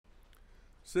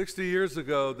60 years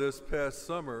ago, this past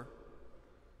summer,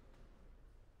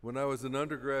 when I was an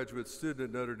undergraduate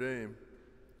student at Notre Dame,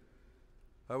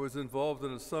 I was involved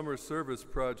in a summer service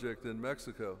project in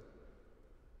Mexico.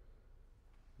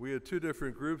 We had two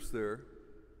different groups there.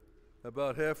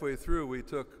 About halfway through, we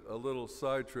took a little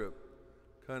side trip,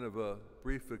 kind of a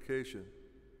brief vacation.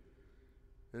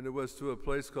 And it was to a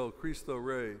place called Cristo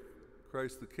Rey,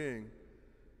 Christ the King,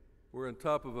 where on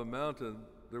top of a mountain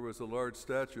there was a large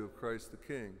statue of Christ the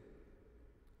King.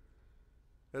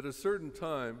 At a certain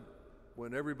time,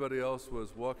 when everybody else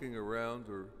was walking around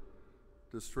or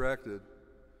distracted,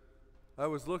 I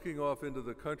was looking off into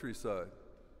the countryside.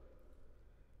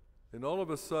 And all of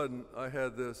a sudden, I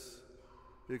had this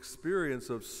experience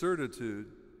of certitude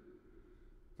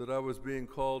that I was being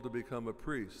called to become a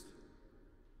priest.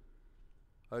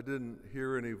 I didn't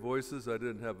hear any voices. I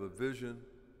didn't have a vision.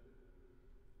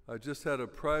 I just had a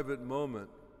private moment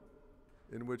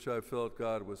in which I felt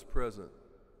God was present.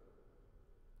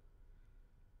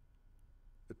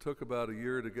 It took about a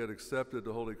year to get accepted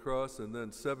to Holy Cross, and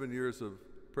then 7 years of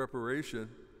preparation,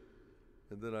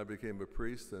 and then I became a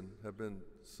priest and have been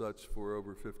such for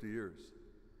over 50 years.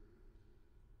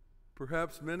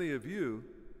 Perhaps many of you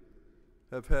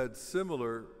have had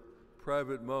similar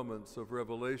private moments of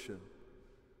revelation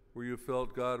where you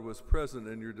felt God was present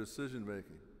in your decision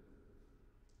making.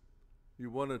 You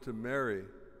wanted to marry.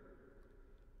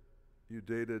 You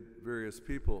dated various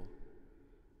people.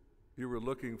 You were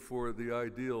looking for the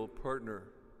ideal partner,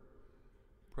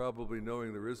 probably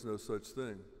knowing there is no such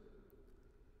thing.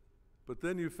 But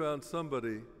then you found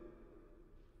somebody,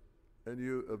 and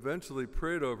you eventually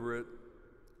prayed over it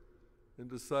and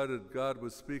decided God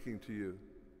was speaking to you.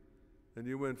 And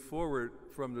you went forward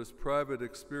from this private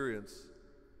experience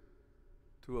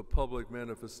to a public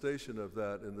manifestation of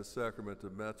that in the sacrament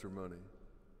of matrimony.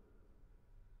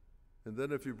 And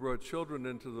then if you brought children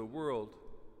into the world,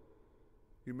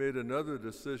 you made another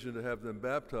decision to have them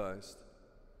baptized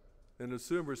and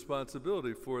assume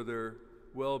responsibility for their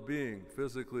well-being,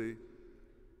 physically,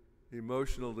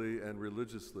 emotionally, and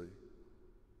religiously.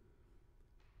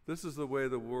 This is the way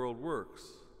the world works.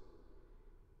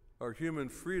 Our human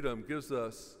freedom gives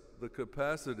us the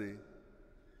capacity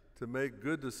to make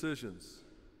good decisions,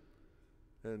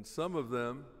 and some of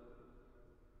them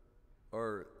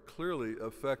are clearly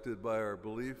affected by our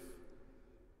belief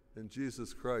in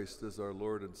Jesus Christ as our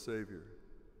Lord and Savior.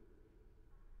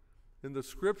 In the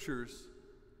Scriptures,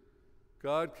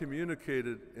 God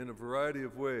communicated in a variety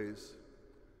of ways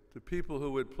to people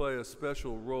who would play a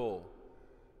special role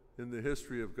in the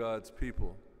history of God's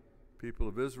people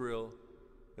of Israel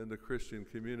and the Christian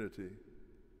community.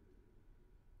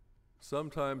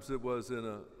 Sometimes it was in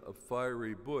a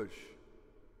fiery bush,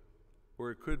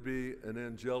 or it could be an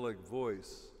angelic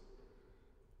voice,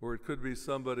 or it could be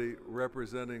somebody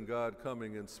representing God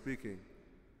coming and speaking,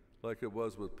 like it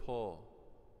was with Paul.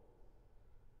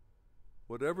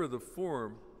 Whatever the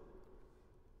form,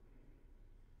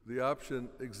 the option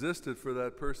existed for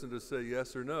that person to say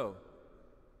yes or no.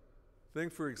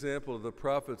 Think, for example, of the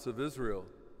prophets of Israel.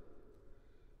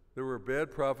 There were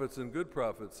bad prophets and good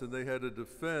prophets, and they had to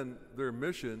defend their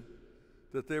mission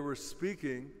that they were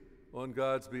speaking on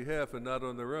God's behalf and not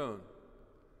on their own.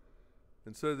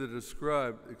 And so they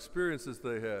described experiences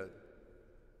they had,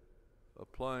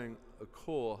 applying a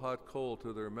hot coal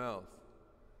to their mouth,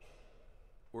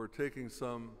 or taking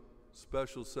some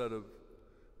special set of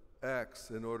acts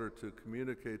in order to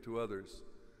communicate to others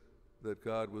that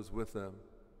God was with them.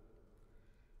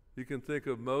 You can think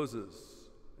of Moses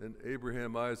and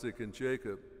Abraham, Isaac, and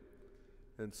Jacob,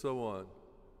 and so on.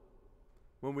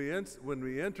 When we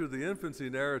enter the infancy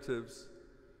narratives,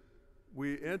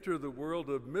 we enter the world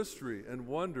of mystery and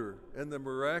wonder and the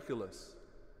miraculous.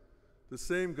 The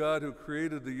same God who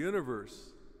created the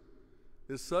universe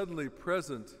is suddenly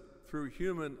present through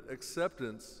human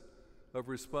acceptance of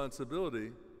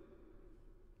responsibility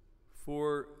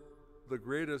for the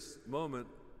greatest moment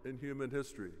in human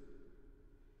history,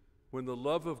 when the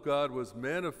love of God was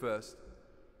manifest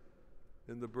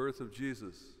in the birth of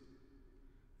Jesus,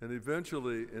 and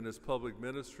eventually in his public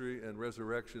ministry and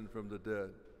resurrection from the dead.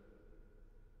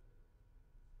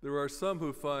 There are some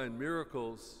who find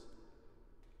miracles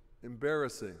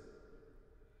embarrassing.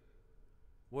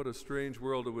 What a strange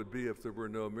world it would be if there were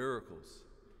no miracles.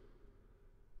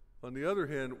 On the other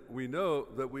hand, we know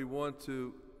that we want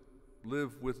to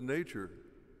live with nature.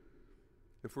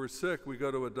 If we're sick, we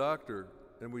go to a doctor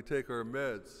and we take our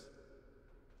meds.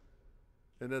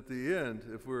 And at the end,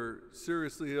 if we're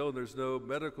seriously ill and there's no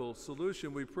medical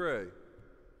solution, we pray,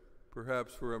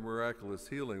 perhaps for a miraculous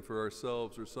healing for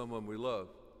ourselves or someone we love.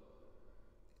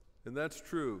 And that's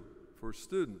true for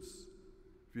students,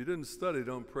 If you didn't study,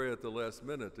 don't pray at the last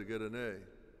minute to get an A.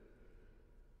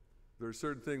 There are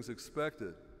certain things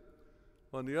expected.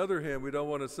 On the other hand, we don't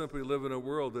want to simply live in a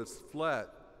world that's flat,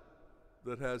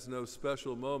 that has no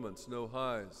special moments, no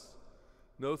highs,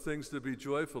 no things to be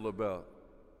joyful about.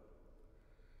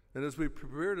 And as we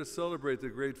prepare to celebrate the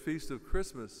great feast of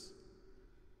Christmas,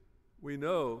 we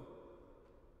know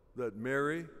that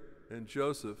Mary and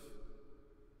Joseph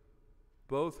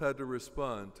both had to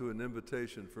respond to an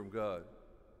invitation from God.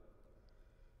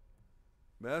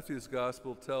 Matthew's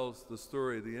gospel tells the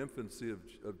story of the infancy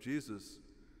of Jesus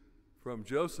from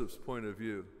Joseph's point of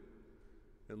view,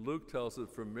 and Luke tells it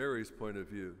from Mary's point of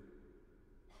view.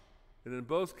 And in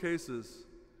both cases,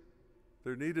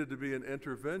 there needed to be an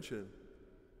intervention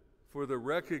for the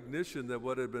recognition that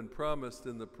what had been promised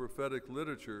in the prophetic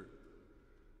literature,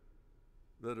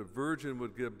 that a virgin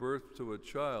would give birth to a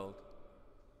child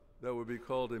that would be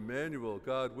called Emmanuel,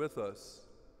 God with us,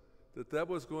 that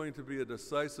was going to be a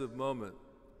decisive moment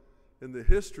in the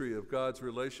history of God's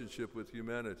relationship with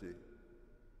humanity.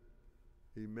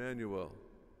 Emmanuel.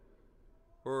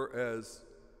 Or as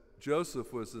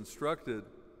Joseph was instructed,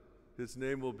 his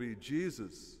name will be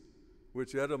Jesus,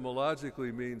 which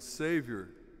etymologically means Savior.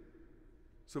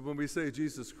 So when we say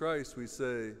Jesus Christ, we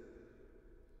say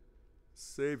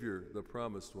Savior, the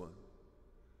promised one.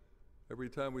 Every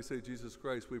time we say Jesus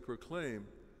Christ, we proclaim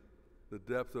the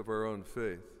depth of our own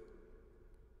faith.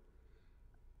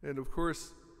 And of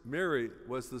course, Mary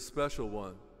was the special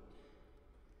one.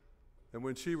 And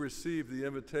when she received the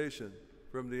invitation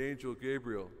from the angel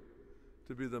Gabriel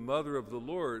to be the mother of the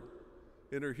Lord,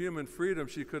 in her human freedom,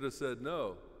 she could have said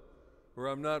no, or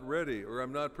I'm not ready, or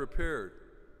I'm not prepared.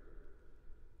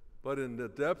 But in the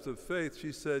depth of faith,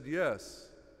 she said yes.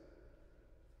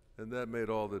 And that made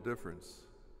all the difference.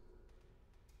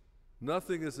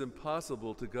 Nothing is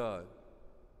impossible to God.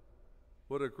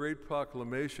 What a great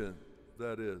proclamation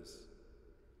that is.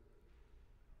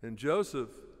 And Joseph,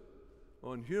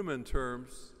 on human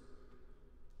terms,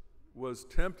 was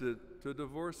tempted to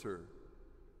divorce her.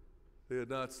 They had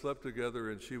not slept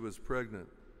together and she was pregnant.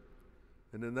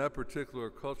 And in that particular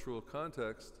cultural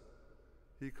context,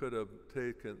 he could have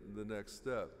taken the next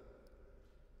step.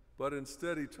 But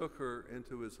instead, he took her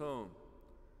into his home.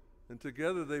 And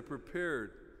together they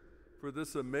prepared for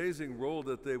this amazing role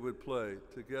that they would play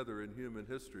together in human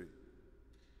history,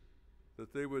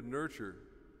 that they would nurture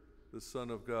the Son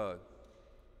of God,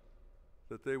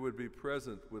 that they would be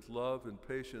present with love and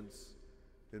patience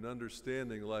and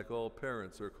understanding like all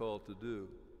parents are called to do,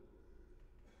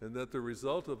 and that the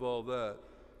result of all that,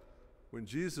 when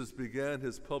Jesus began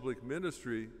his public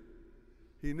ministry,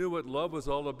 he knew what love was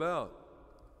all about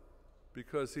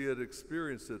because he had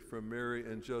experienced it from Mary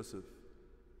and Joseph.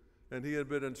 And he had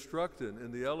been instructed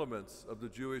in the elements of the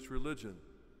Jewish religion.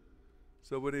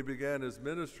 So when he began his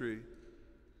ministry,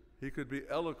 he could be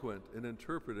eloquent in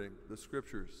interpreting the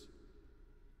scriptures.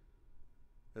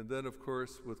 And then, of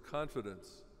course, with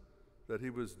confidence that he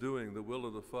was doing the will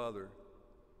of the Father,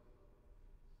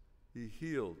 he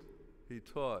healed, he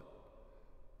taught,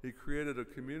 he created a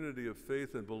community of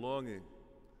faith and belonging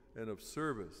and of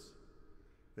service.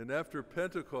 And after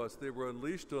Pentecost, they were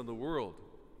unleashed on the world.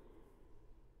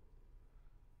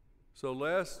 So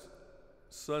last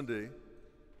Sunday,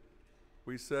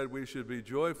 we said we should be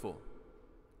joyful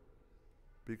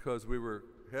because we were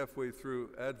halfway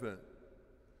through Advent.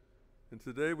 And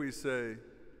today we say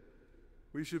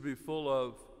we should be full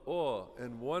of awe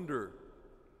and wonder,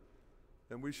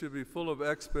 and we should be full of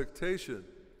expectation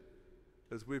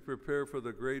as we prepare for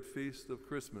the great feast of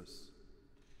Christmas.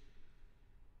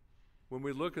 When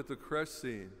we look at the creche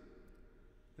scene,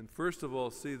 and first of all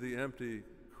see the empty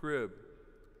crib,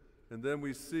 and then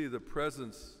we see the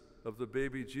presence of the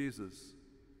baby Jesus,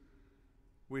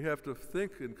 we have to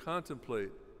think and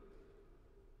contemplate,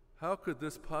 how could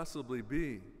this possibly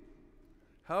be?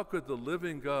 How could the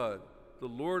living God, the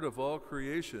Lord of all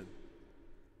creation,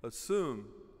 assume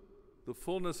the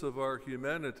fullness of our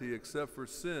humanity except for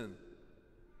sin?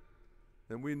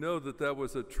 And we know that that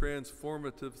was a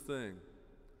transformative thing.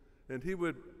 And he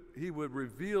would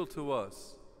reveal to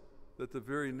us that the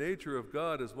very nature of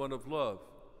God is one of love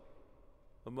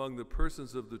among the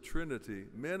persons of the Trinity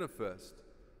manifest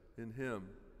in him.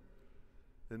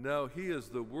 And now he is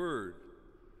the Word.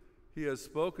 He has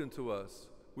spoken to us.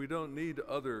 We don't need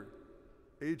other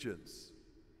agents.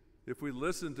 If we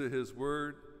listen to his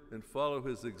word and follow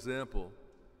his example,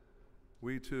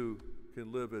 we too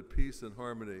can live at peace and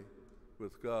harmony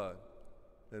with God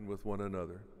and with one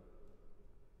another.